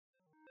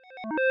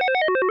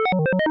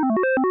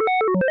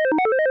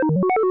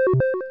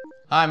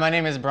Hi, my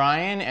name is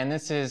Brian, and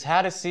this is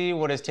how to see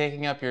what is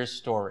taking up your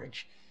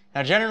storage.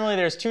 Now, generally,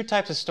 there's two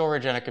types of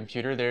storage on a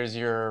computer. There's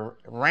your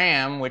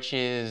RAM, which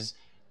is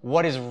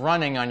what is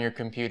running on your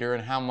computer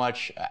and how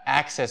much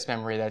access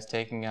memory that's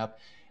taking up.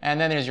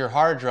 And then there's your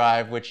hard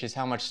drive, which is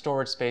how much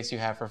storage space you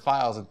have for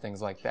files and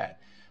things like that.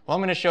 Well,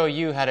 I'm going to show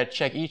you how to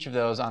check each of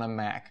those on a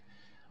Mac.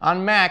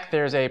 On Mac,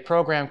 there's a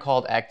program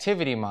called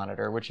Activity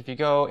Monitor, which if you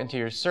go into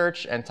your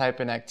search and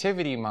type in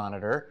Activity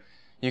Monitor,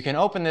 you can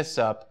open this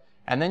up.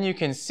 And then you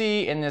can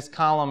see in this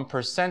column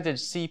percentage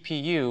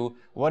CPU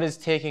what is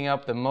taking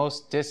up the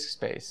most disk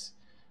space.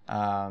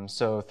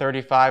 So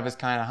 35 is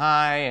kind of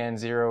high and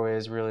 0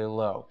 is really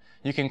low.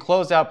 You can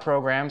close out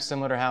programs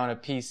similar to how on a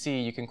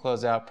PC you can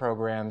close out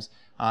programs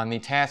on the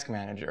task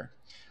manager.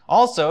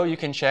 Also, you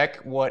can check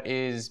what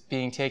is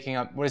taking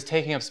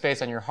up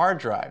space on your hard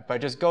drive by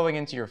just going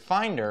into your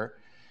Finder,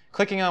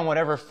 clicking on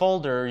whatever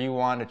folder you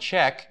want to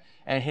check,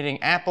 and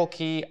hitting Apple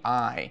key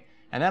I.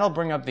 And that'll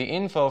bring up the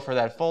info for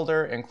that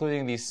folder,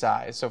 including the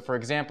size. So for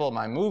example,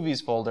 my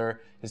movies folder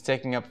is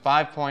taking up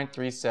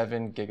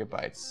 5.37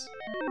 gigabytes.